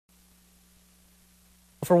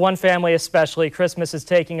For one family especially, Christmas is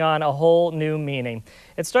taking on a whole new meaning.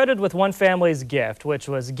 It started with one family's gift, which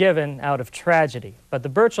was given out of tragedy. But the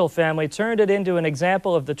Burchill family turned it into an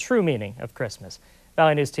example of the true meaning of Christmas.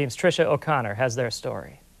 Valley News team's Tricia O'Connor has their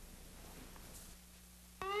story.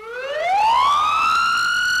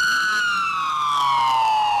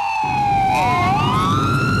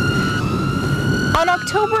 On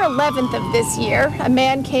October 11th of this year, a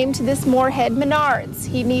man came to this Moorhead Menards.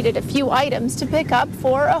 He needed a few items to pick up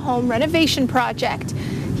for a home renovation project.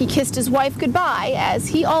 He kissed his wife goodbye, as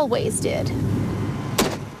he always did.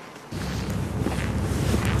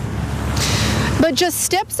 But just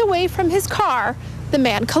steps away from his car, the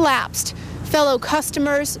man collapsed. Fellow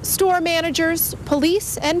customers, store managers,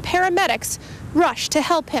 police, and paramedics rushed to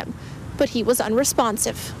help him, but he was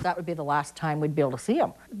unresponsive. That would be the last time we'd be able to see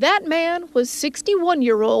him. That man was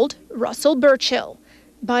 61-year-old Russell Burchill.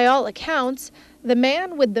 By all accounts, the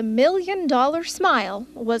man with the $1 million smile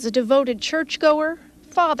was a devoted churchgoer,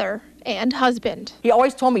 father, and husband. He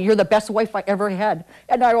always told me, "You're the best wife I ever had."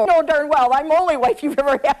 And I go, "No, darn well, I'm the only wife you've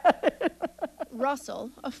ever had." Russell,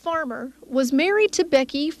 a farmer, was married to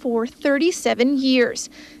Becky for 37 years.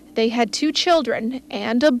 They had 2 children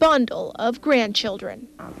and a bundle of grandchildren.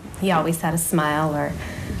 He always had a smile or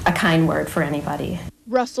a kind word for anybody.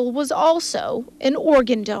 Russell was also an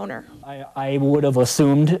organ donor. I would have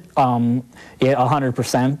assumed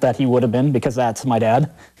 100% that he would have been, because that's my dad.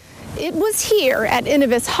 It was here at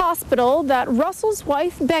Innovis Hospital that Russell's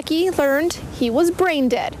wife, Becky, learned he was brain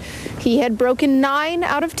dead. He had broken 9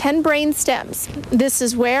 out of 10 brain stems. This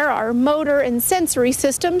is where our motor and sensory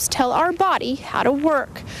systems tell our body how to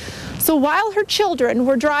work. So while her children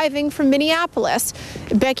were driving from Minneapolis,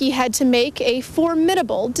 Becky had to make a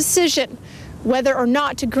formidable decision, whether or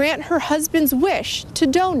not to grant her husband's wish to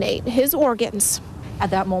donate his organs.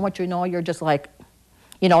 At that moment, you know, you're just like,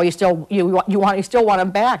 you know, you still want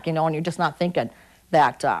him back, you know, and you're just not thinking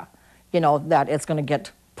that, you know, that it's going to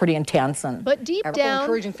get pretty intense. But deep down,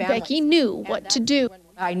 Becky knew what to do.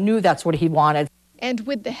 I knew that's what he wanted. And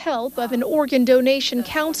with the help of an organ donation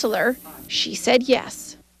counselor, she said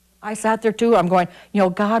yes. I sat there too. I'm going, you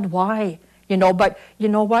know, God, why? You know, but you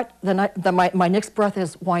know what? My next breath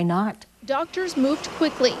is, why not? Doctors moved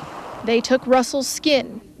quickly. They took Russell's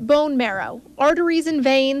skin, bone marrow, arteries and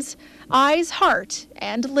veins, eyes, heart,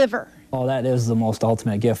 and liver. Oh, that is the most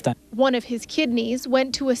ultimate gift. One of his kidneys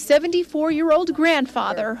went to a 74-year-old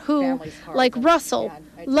grandfather who, like Russell,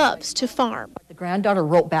 loves to farm. The granddaughter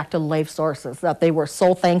wrote back to Life Sources that they were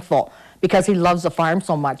so thankful because he loves the farm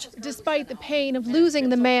so much. Despite the pain of losing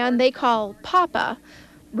the man they call Papa,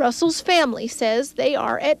 Russell's family says they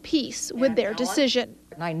are at peace with their decision.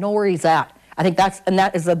 And I know where he's at. I think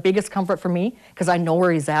that is the biggest comfort for me, because I know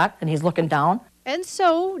where he's at and he's looking down. And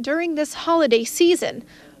so, during this holiday season,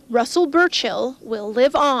 Russell Burchill will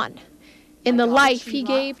live on in the life he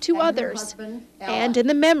gave to others and in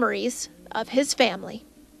the memories of his family.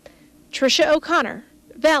 Tricia O'Connor,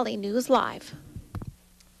 Valley News Live.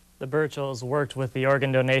 The Burchills worked with the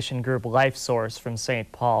organ donation group Life Source from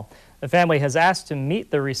St. Paul. The family has asked to meet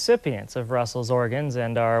the recipients of Russell's organs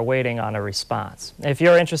and are waiting on a response. If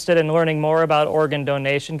you're interested in learning more about organ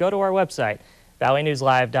donation, go to our website,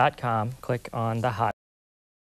 valleynewslive.com. Click on the hot